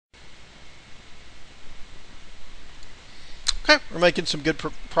Okay, we're making some good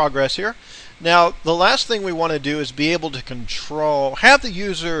progress here. Now, the last thing we want to do is be able to have the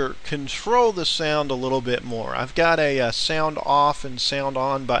user control the sound a little bit more. I've got a sound off and sound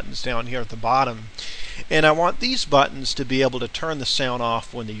on buttons down here at the bottom, and I want these buttons to be able to turn the sound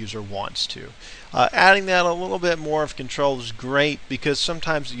off when the user wants to. Adding that a little bit more of control is great because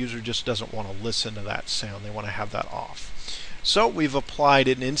sometimes the user just doesn't want to listen to that sound. They want to have that off. So we've applied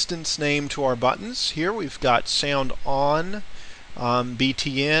an instance name to our buttons. Here we've got sound on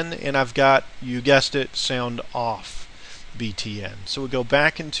BTN, and I've got, you guessed it, sound off BTN. So we go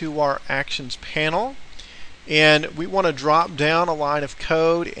back into our actions panel, and we want to drop down a line of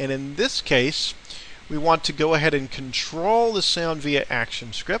code, and in this case we want to go ahead and control the sound via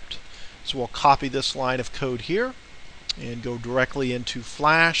ActionScript. So we'll copy this line of code here and go directly into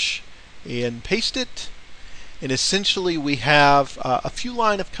Flash and paste it. And essentially we have a few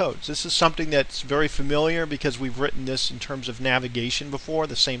lines of codes. This is something that's very familiar because we've written this in terms of navigation before,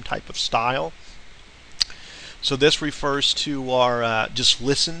 the same type of style. So this refers to our just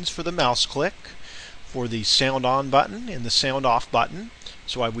listens for the mouse click for the sound on button and the sound off button.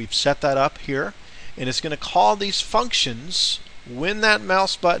 So we've set that up here, and it's going to call these functions when that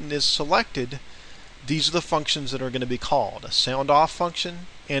mouse button is selected. These are the functions that are going to be called: a sound off function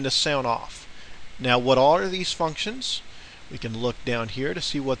and a sound off. Now, what are these functions? We can look down here to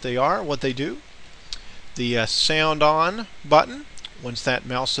see what they are, what they do. The sound on button, once that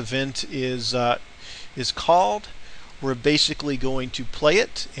mouse event is called, we're basically going to play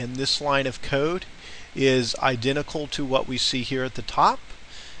it, and this line of code is identical to what we see here at the top.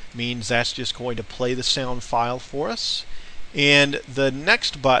 Means that's just going to play the sound file for us. And the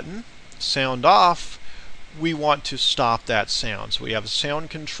next button, sound off, we want to stop that sound. So we have a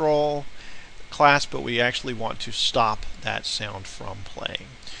sound control class, but we actually want to stop that sound from playing.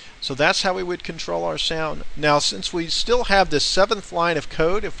 So that's how we would control our sound. Now, since we still have this 7th line of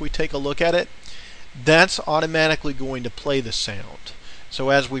code, if we take a look at it, that's automatically going to play the sound. So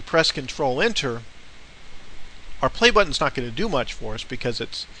as we press Control Enter, our play button's not going to do much for us because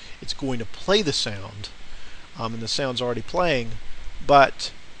it's going to play the sound, and the sound's already playing,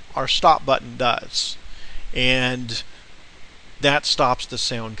 but our stop button does. And that stops the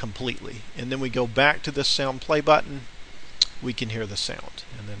sound completely. And then we go back to the sound play button, we can hear the sound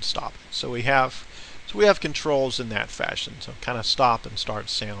and then stop it. So we have controls in that fashion. So kind of stop and start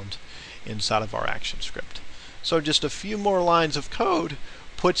sound inside of our ActionScript. So just a few more lines of code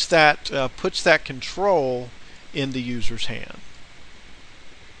puts that control in the user's hand.